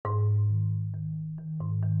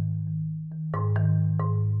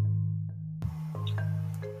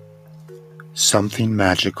Something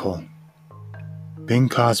magical. Bing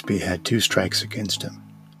Crosby had two strikes against him.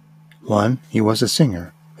 One, he was a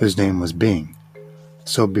singer whose name was Bing.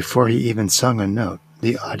 So before he even sung a note,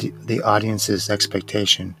 the audience's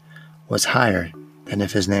expectation was higher than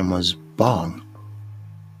if his name was Bong.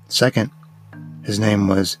 Second, his name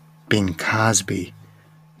was Bing Crosby,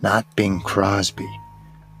 not Bing Crosby.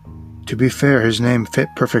 To be fair, his name fit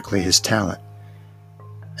perfectly his talent,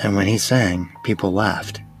 and when he sang, people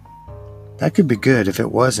laughed. That could be good if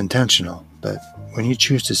it was intentional, but when you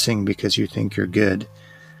choose to sing because you think you're good,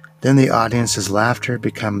 then the audience's laughter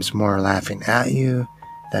becomes more laughing at you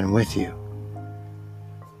than with you.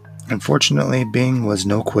 Unfortunately, Bing was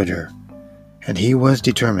no quitter, and he was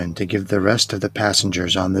determined to give the rest of the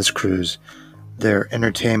passengers on this cruise their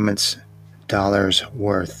entertainment's dollars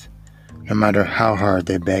worth, no matter how hard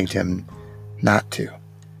they begged him not to.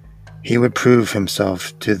 He would prove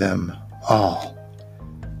himself to them all.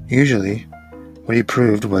 Usually, what he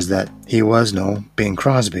proved was that he was no Bing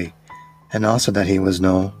Crosby, and also that he was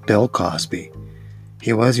no Bill Cosby.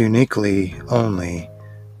 He was uniquely only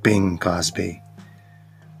Bing Crosby.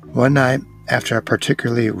 One night, after a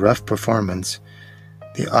particularly rough performance,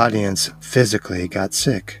 the audience physically got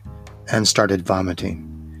sick and started vomiting.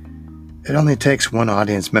 It only takes one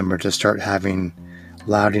audience member to start heaving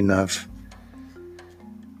loud enough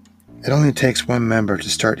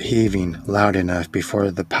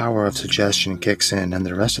before the power of suggestion kicks in and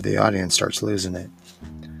the rest of the audience starts losing it.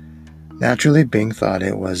 Naturally, Bing thought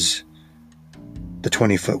it was the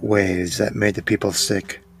 20-foot waves that made the people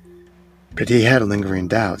sick, but he had lingering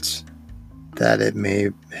doubts that it may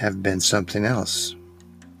have been something else,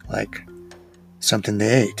 like something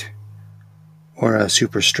they ate, or a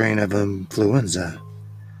super strain of influenza.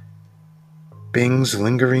 Bing's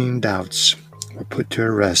lingering doubts were put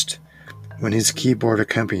to rest when his keyboard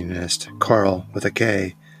accompanist, Carl with a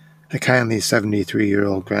K, a kindly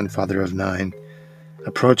 73-year-old grandfather of 9,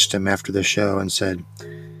 approached him after the show and said,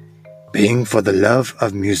 "Bing, for the love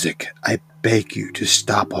of music, I beg you to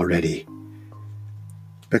stop already."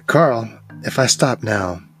 "But Carl, if I stop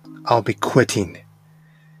now, I'll be quitting.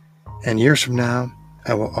 And years from now,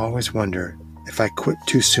 I will always wonder if I quit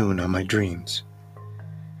too soon on my dreams.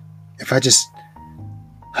 If I just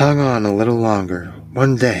hung on a little longer,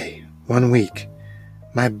 one day, 1 week,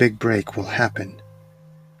 my big break will happen."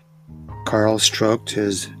 Carl stroked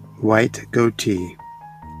his white goatee.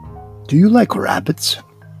 "Do you like rabbits?"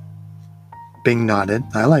 Bing nodded.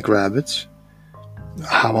 "I like rabbits."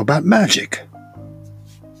 "How about magic?"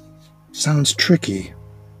 "Sounds tricky."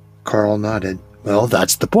 Carl nodded. "Well,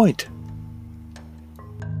 that's the point.